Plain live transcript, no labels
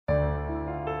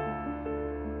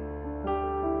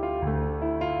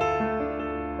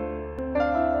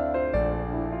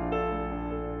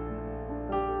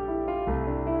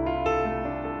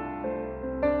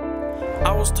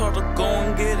was taught to go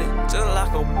and get it, just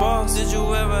like a boss. Did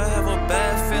you ever have a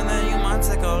bad feeling you might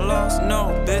take a loss?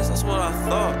 No, bitch, that's what I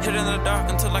thought. Hid in the dark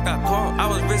until I got caught. I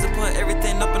was raised to put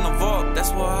everything up in the vault. That's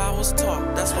what I was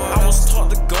taught. That's why I was taught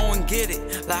to go and get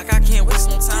it, like I can't waste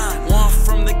no time. One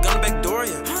from the gun back door,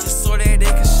 yeah, just so that they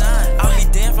can shine. I'll be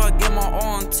damned if I get my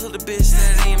all until the bitch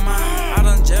that ain't mine. I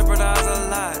done jeopardized a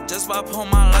lot just by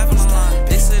putting my life on the line.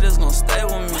 They said it's gonna stay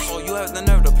with me, so you have the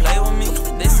nerve to play with me.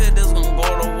 They said it's gonna go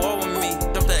to war with me,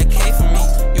 dump that K for me.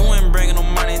 You ain't bringing no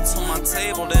money to my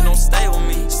table, then don't stay with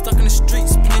me. Stuck in the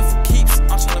streets, playing for keeps,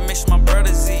 I'm trying to make sure my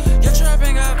brothers eat. Your trap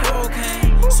ain't got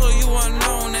cocaine, so you a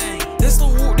no name. This the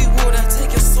woody-wood that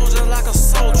take your soldier like a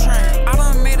soul train. I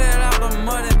done made it out of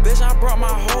mud and bitch, I brought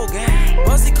my whole gang.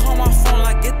 Buzzy called my phone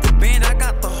like get the band, I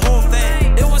got the whole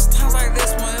thing. It was times like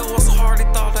this when it was hard, they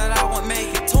thought that I would make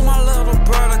it. Told my little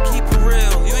brother, keep it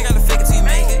real, you ain't gotta fake it till you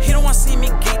make it. He don't wanna see me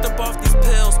geeked up off these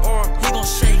pills, or he gon'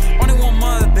 shake it. Only one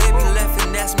mother baby left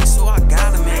and that's me, so I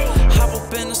gotta make it. Hop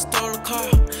up in the stolen car,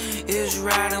 is you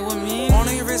riding with me?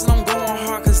 Only reason I'm going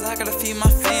hard, cause I gotta feed my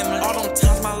family. All them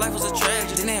times my life was a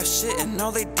tragedy, didn't have shit and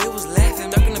all they did was laugh at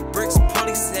me. Ducking the bricks,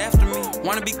 police after me,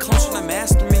 wanna be close when they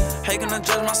master me. How you gonna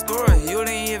judge my story? You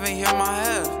didn't even hear my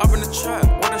half. Up in the trap,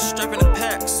 with a strap in the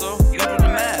pack, so you do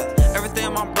the math.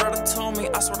 Everything my brother told me,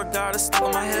 I swear to God, it's stuck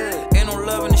in my head. Ain't no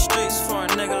love in the streets for a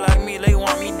nigga like me, they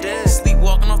want me dead.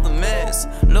 Sleepwalking off the meds,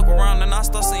 look around and I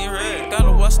start seeing red.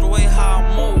 Gotta watch the way how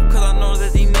I move, cause I know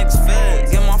that these niggas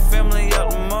feds. Get my family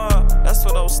out the mud, that's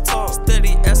what I was taught.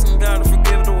 Steady asking God to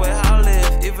forgive the way I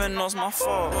live, even though it's my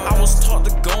fault. I was taught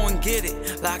to go and get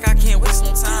it, like I can't waste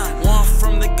no time. One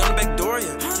from the gun back door,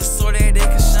 yeah, just so that they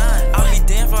can shine. I'll be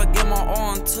damned if I get my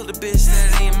all until the bitch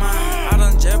that ain't mine. I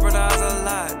done jeopardized a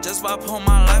lot just by putting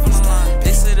my life on the